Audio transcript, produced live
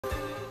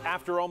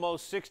After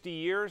almost 60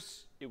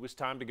 years, it was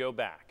time to go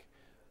back.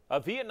 A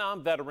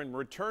Vietnam veteran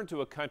returned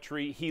to a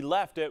country he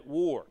left at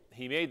war.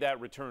 He made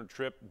that return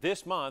trip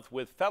this month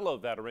with fellow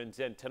veterans,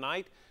 and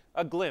tonight,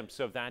 a glimpse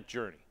of that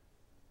journey.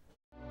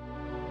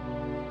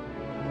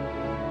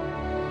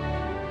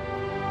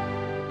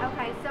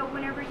 Okay, so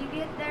whenever you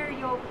get there,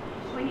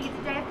 when you get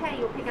to JFK,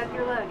 you'll pick up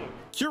your luggage.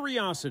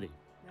 Curiosity,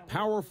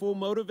 powerful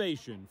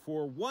motivation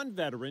for one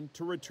veteran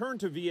to return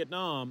to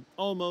Vietnam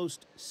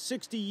almost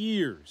 60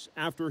 years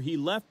after he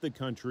left the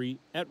country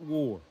at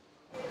war.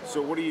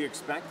 So what are you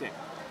expecting?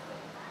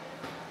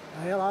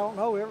 Well, I don't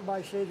know.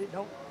 Everybody says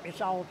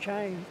it's all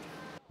changed.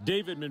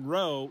 David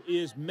Monroe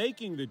is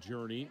making the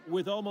journey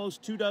with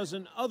almost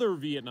 24 other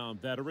Vietnam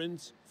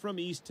veterans from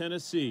East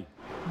Tennessee.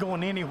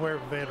 Going anywhere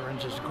with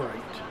veterans is great.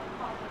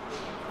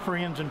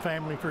 Friends and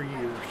family for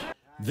years.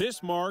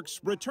 This marks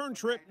return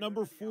trip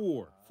number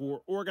 4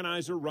 for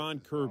organizer Ron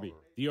Kirby.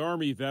 The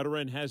Army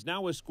veteran has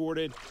now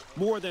escorted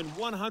more than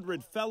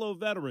 100 fellow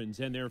veterans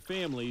and their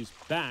families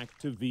back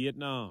to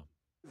Vietnam.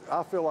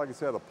 I feel like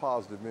it's had a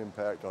positive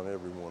impact on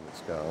everyone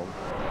that's gone.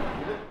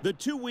 The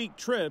 2-week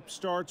trip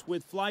starts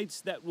with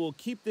flights that will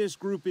keep this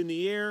group in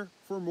the air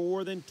for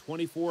more than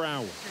 24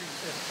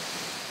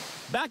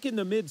 hours. Back in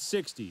the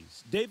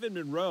mid-60s, David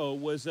Monroe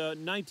was a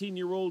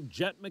 19-year-old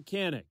jet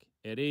mechanic.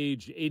 At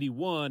age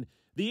 81,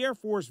 the Air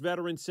Force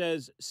veteran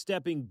says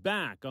stepping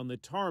back on the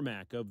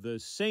tarmac of the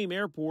same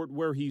airport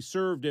where he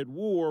served at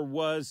war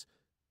was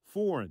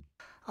foreign.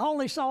 I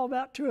only saw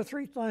about 2 or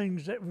 3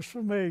 things that was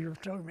familiar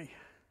to me.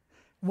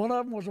 One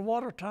of them was a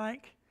water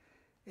tank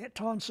at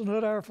Ton Son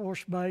Nhut Air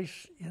Force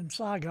Base in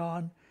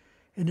Saigon,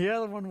 and the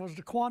other one was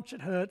the Quonset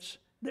huts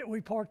that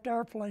we parked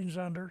airplanes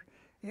under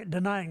at Da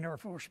Nang Air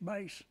Force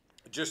Base.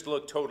 It just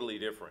looked totally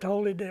different.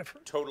 Totally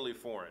different. Totally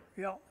foreign.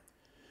 Yeah.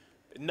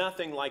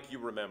 Nothing like you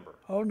remember.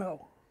 Oh,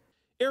 no.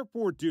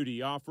 Airport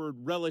duty offered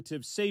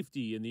relative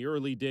safety in the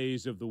early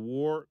days of the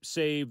war,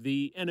 save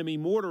the enemy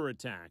mortar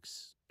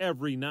attacks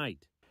every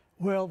night.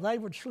 Well, they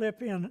would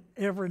slip in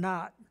every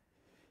night,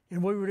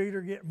 and we would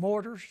either get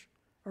mortars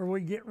or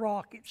we'd get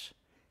rockets,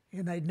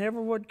 and they never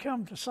would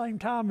come at the same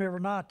time every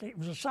night. It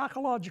was a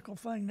psychological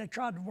thing. They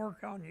tried to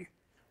work on you.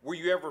 Were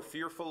you ever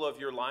fearful of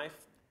your life?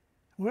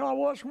 Well, I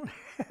was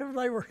whenever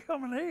they were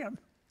coming in,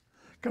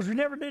 because we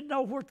never did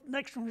know where the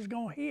next one was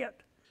going to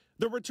hit.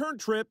 The return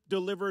trip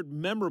delivered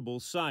memorable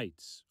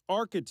sights,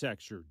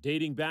 architecture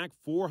dating back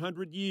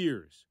 400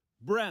 years,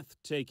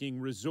 breathtaking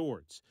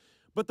resorts.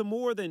 But the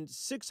more than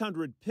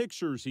 600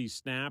 pictures he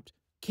snapped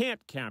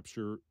can't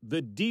capture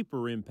the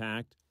deeper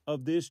impact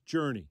of this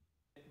journey.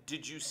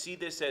 Did you see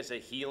this as a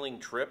healing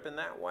trip in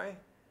that way?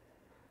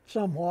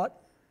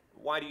 Somewhat.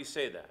 Why do you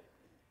say that?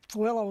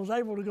 Well, I was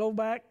able to go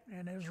back,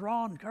 and as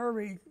Ron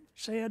Kirby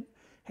said,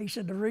 he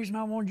said, the reason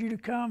I wanted you to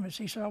come is,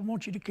 he said, I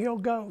want you to kill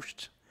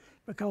ghosts,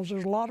 because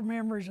there's a lot of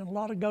memories and a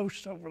lot of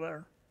ghosts over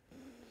there.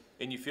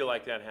 And you feel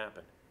like that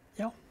happened?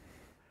 Yeah.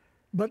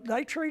 But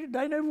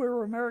they knew we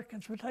were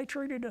Americans, but they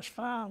treated us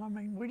fine. I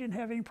mean, we didn't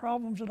have any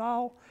problems at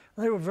all.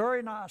 They were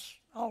very nice,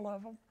 all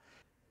of them.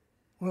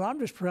 Well, I'm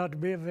just proud to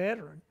be a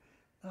veteran.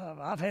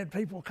 I've had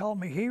people call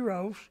me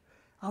heroes.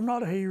 I'm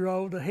not a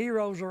hero. The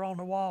heroes are on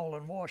the wall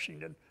in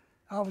Washington.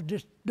 I was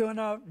just doing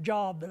a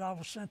job that I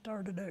was sent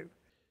there to do.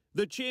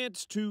 The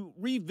chance to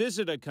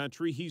revisit a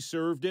country he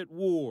served at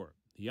war.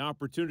 The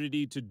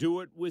opportunity to do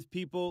it with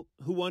people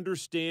who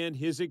understand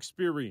his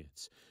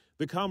experience.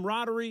 The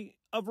camaraderie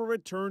of a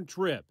return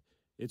trip.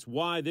 It's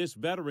why this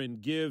veteran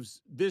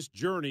gives this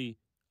journey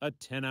a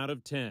 10 out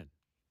of 10.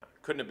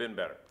 Couldn't have been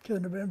better.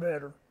 Couldn't have been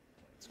better.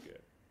 That's good.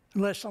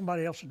 Unless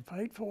somebody else had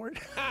paid for it.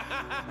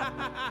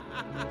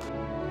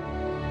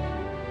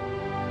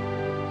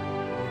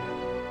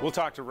 We'll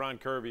talk to Ron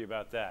Kirby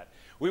about that.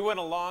 We went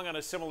along on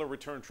a similar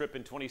return trip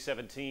in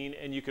 2017,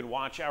 and you can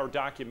watch our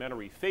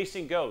documentary,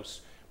 Facing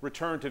Ghosts,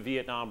 Return to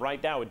Vietnam,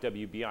 right now at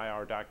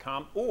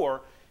WBIR.com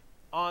or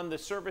on the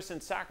Service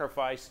and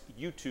Sacrifice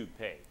YouTube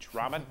page.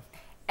 Robin?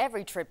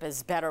 Every trip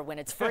is better when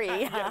it's free.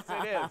 Yes,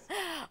 it is.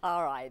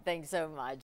 All right. Thanks so much.